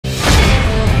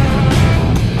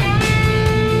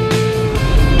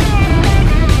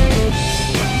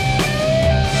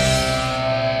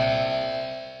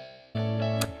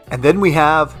And then we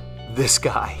have this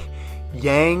guy,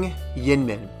 Yang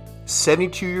Yinmin,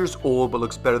 72 years old, but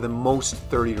looks better than most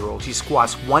 30-year-olds. He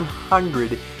squats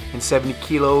 170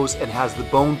 kilos and has the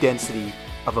bone density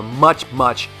of a much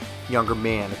younger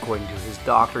man, according to his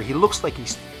doctor. He looks like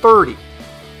he's 30.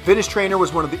 Fitness trainer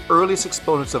was one of the earliest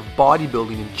exponents of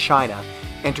bodybuilding in China,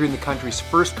 entering the country's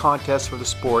first contest for the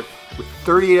sport with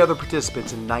 38 other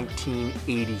participants in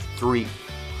 1983.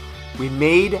 We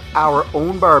made our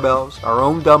own barbells, our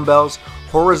own dumbbells,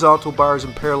 horizontal bars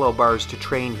and parallel bars to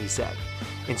train, he said.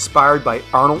 Inspired by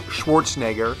Arnold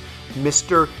Schwarzenegger,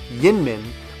 Mr. Xinmin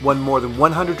won more than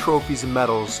 100 trophies and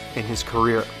medals in his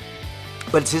career.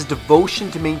 But it's his devotion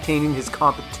to maintaining his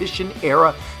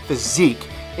competition-era physique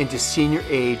into senior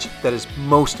age that is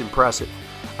most impressive.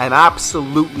 I'm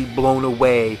absolutely blown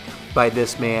away by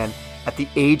this man at the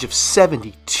age of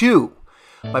 72.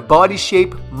 My body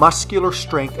shape, muscular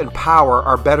strength, and power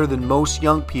are better than most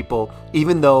young people,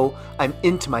 even though I'm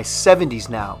into my 70s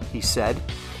now, he said.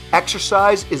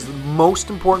 Exercise is the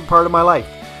most important part of my life.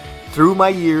 Through my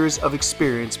years of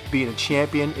experience, being a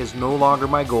champion is no longer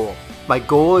my goal. My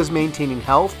goal is maintaining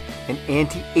health and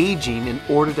anti-aging in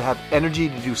order to have energy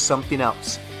to do something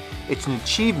else. It's an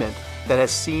achievement that has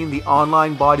seen the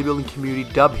online bodybuilding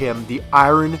community dub him the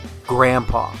Iron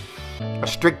Grandpa. A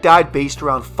strict diet based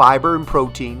around fiber and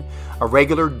protein, a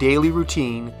regular daily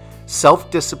routine,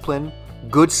 self-discipline,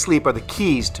 good sleep are the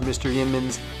keys to Mr.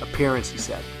 Xinmin's appearance, he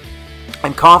said.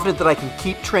 I'm confident that I can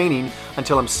keep training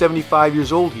until I'm 75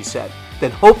 years old, he said.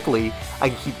 Then hopefully I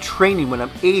can keep training when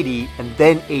I'm 80 and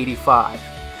then 85.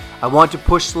 I want to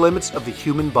push the limits of the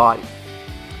human body.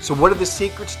 So what are the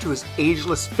secrets to his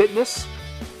ageless fitness?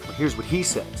 Well, here's what he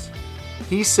says.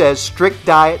 He says strict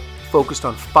diet focused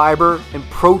on fiber and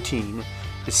protein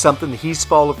is something that he's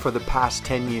followed for the past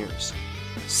 10 years.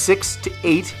 6 to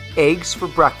 8 eggs for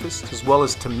breakfast, as well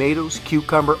as tomatoes,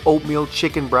 cucumber, oatmeal,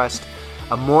 chicken breast,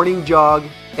 a morning jog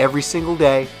every single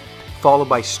day, followed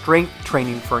by strength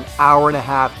training for an hour and a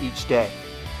half each day.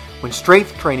 When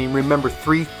strength training, remember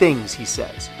 3 things, he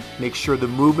says. Make sure the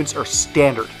movements are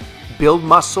standard. Build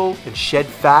muscle and shed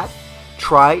fat.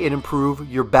 Try and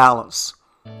improve your balance.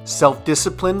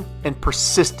 Self-discipline and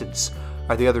persistence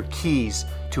are the other keys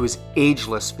to his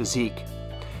ageless physique.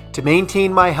 To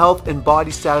maintain my health and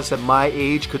body status at my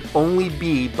age could only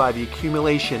be by the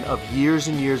accumulation of years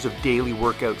and years of daily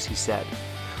workouts, he said.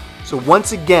 So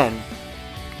once again,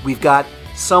 we've got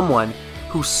someone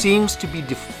who seems to be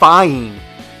defying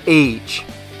age.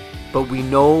 But we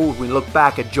know when we look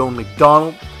back at Joan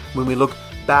McDonald, when we look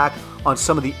back on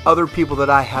some of the other people that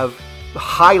I have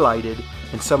highlighted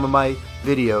in some of my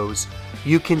videos,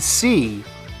 you can see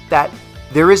that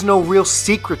there is no real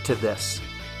secret to this.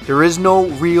 There is no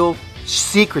real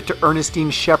secret to Ernestine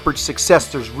Shepherd's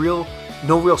success. There's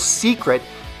no real secret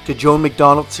to Joan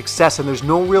McDonald's success, and there's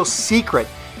no real secret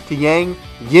to Yang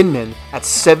Yinmin at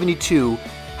 72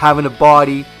 having a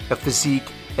body, a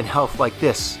physique, and health like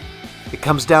this. It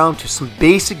comes down to some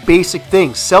basic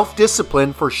things.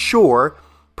 Self-discipline for sure,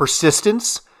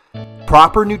 persistence,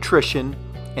 proper nutrition,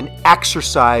 and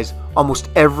exercise almost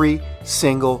every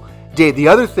single day. The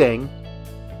other thing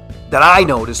that I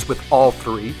noticed with all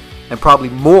 3, and probably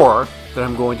more that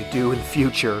I'm going to do in the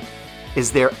future,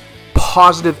 is their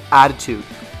positive attitude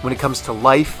when it comes to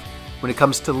life, when it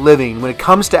comes to living, when it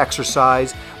comes to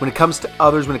exercise, when it comes to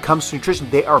others, when it comes to nutrition.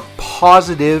 They are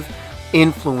positive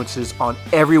influences on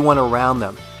everyone around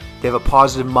them. They have a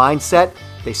positive mindset,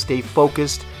 they stay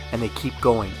focused, and they keep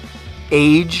going.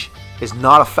 Age is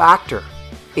not a factor.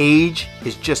 Age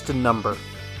is just a number.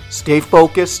 Stay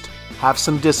focused, have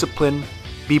some discipline,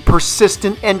 be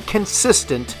persistent and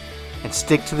consistent, and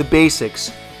stick to the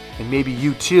basics, and maybe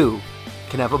you too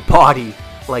can have a body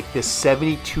like this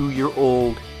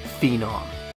 72-year-old phenom.